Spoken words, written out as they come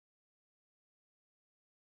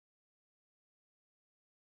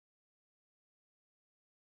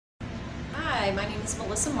Hi, my name is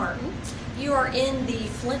Melissa Martin. You are in the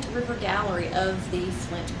Flint River Gallery of the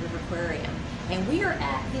Flint River Aquarium, and we are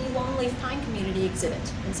at the Longleaf Pine Community exhibit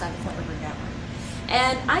inside the Flint River Gallery.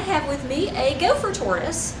 And I have with me a Gopher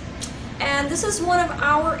Tortoise, and this is one of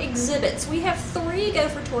our exhibits. We have 3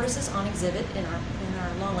 Gopher Tortoises on exhibit in our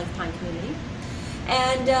Longleaf Pine Community.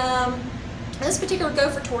 And this particular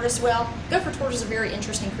Gopher Tortoise, well, Gopher Tortoises are very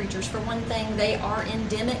interesting creatures. For one thing, they are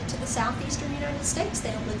endemic to the southeastern United States.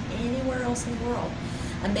 They don't live anywhere else in the world.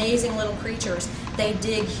 Amazing little creatures. They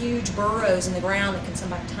dig huge burrows in the ground that can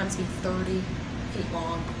sometimes be 30 feet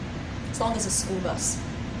long as a school bus.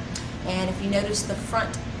 And if you notice the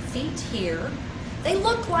front feet here, they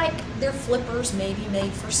look like they're flippers, maybe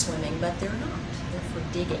made for swimming, but they're not. They're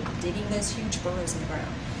for digging those huge burrows in the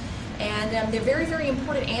ground. And they're very, very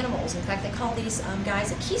important animals. In fact, they call these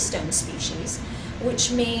guys a keystone species, which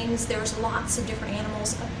means there's lots of different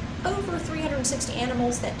animals, over 360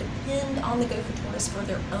 animals that depend on the Gopher Tortoise for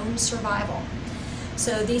their own survival.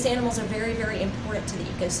 So these animals are very, very important to the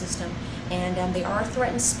ecosystem, and they are a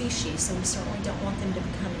threatened species, so we certainly don't want them to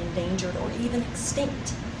become endangered or even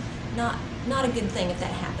extinct. Not a good thing if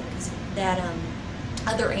that happened, because that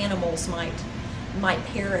other animals might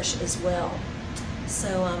perish as well.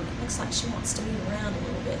 So it looks like she wants to move around a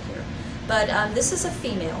little bit here. But this is a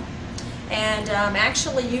female. And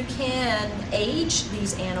actually you can age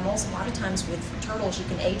these animals. A lot of times with turtles you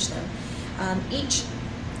can age them. Each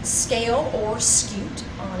scale or scute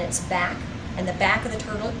on its back, and the back of the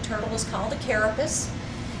turtle is called a carapace.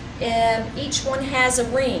 Each one has a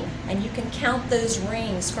ring, and you can count those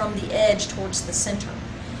rings from the edge towards the center.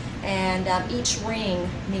 And each ring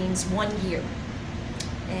means 1 year.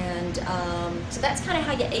 And so that's kind of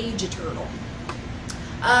how you age a turtle.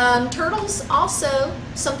 Turtles also,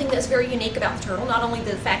 something that's very unique about the turtle, not only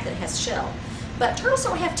the fact that it has shell, but turtles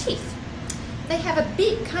don't have teeth. They have a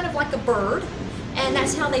beak kind of like a bird, and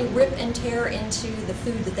that's how they rip and tear into the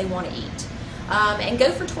food that they want to eat. And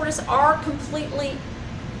Gopher tortoise are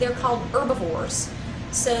they're called herbivores.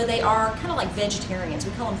 So they are kind of like vegetarians.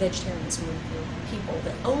 We call them vegetarians when we're people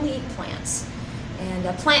that only eat plants. And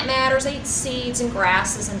plant matters, they eat seeds and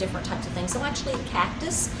grasses and different types of things. They'll actually eat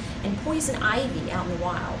cactus and poison ivy out in the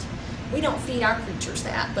wild. We don't feed our creatures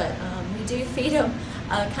that, but we do feed them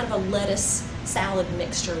kind of a lettuce salad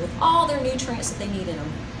mixture with all their nutrients that they need in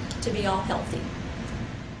them to be all healthy.